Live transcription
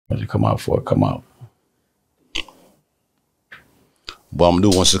Once it come out, before it come out. What I'm gonna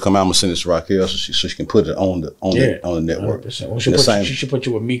do once it come out, I'm gonna send this to Raquel so she can put it on the network. Well, she should put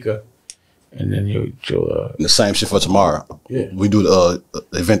you with Mika, and then you'll and the same shit for tomorrow. Yeah. We do the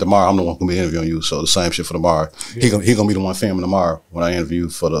event tomorrow. I'm the one gonna be interviewing you, so the same shit for tomorrow. Yeah. He gonna be the one filming tomorrow when I interview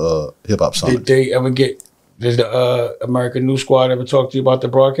for the hip hop summit. Did they ever get? Does the American News Squad ever talk to you about the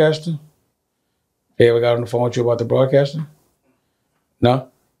broadcasting? They ever got on the phone with you about the broadcasting? No.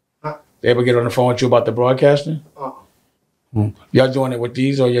 They ever get on the phone with you about the broadcasting? Y'all doing it with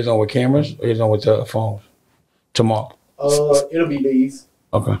these, or you're doing it with cameras, or you're doing it with phones? Tomorrow. It'll be these.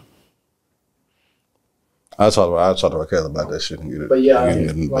 Okay. I'll talk to Raquel about that shit and get it. But yeah,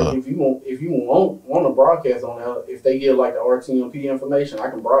 if you want to broadcast on that, if they give like the RTMP information,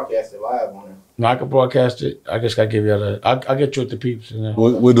 I can broadcast it live on there. No, I can broadcast it. I just gotta give you all I'll get you with the peeps. And then.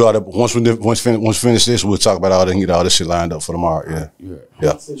 We'll do all that. Once finish this, we'll talk about all that and get all this shit lined up for tomorrow.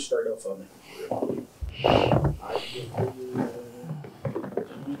 Yeah. Sit straight up for me.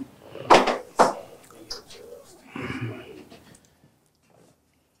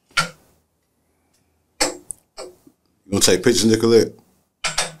 You gonna take pictures, Nicolette?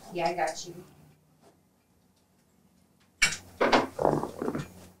 Yeah, I got you.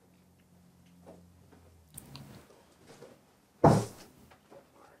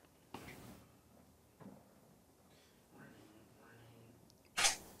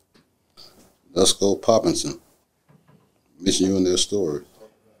 Let's go, Poppinson. Mention you in their story.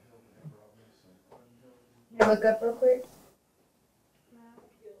 Can I look up real quick?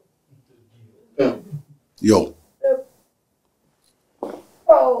 Yo.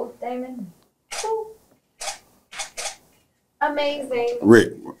 Oh, Damon. Ooh. Amazing.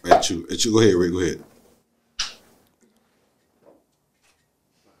 Rick, at you. Go ahead, Rick. Go ahead.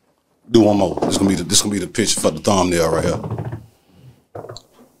 Do one more. This gonna be the picture for the thumbnail right here.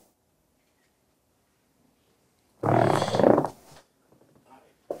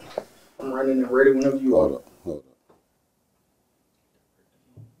 I'm running and ready whenever you are. Hold up.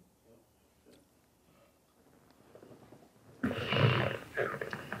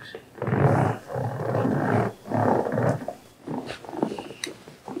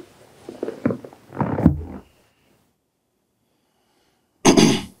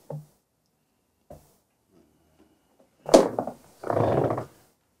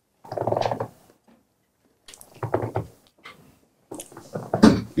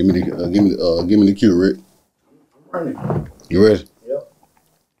 Give me the cue, Rick. I'm running. You ready?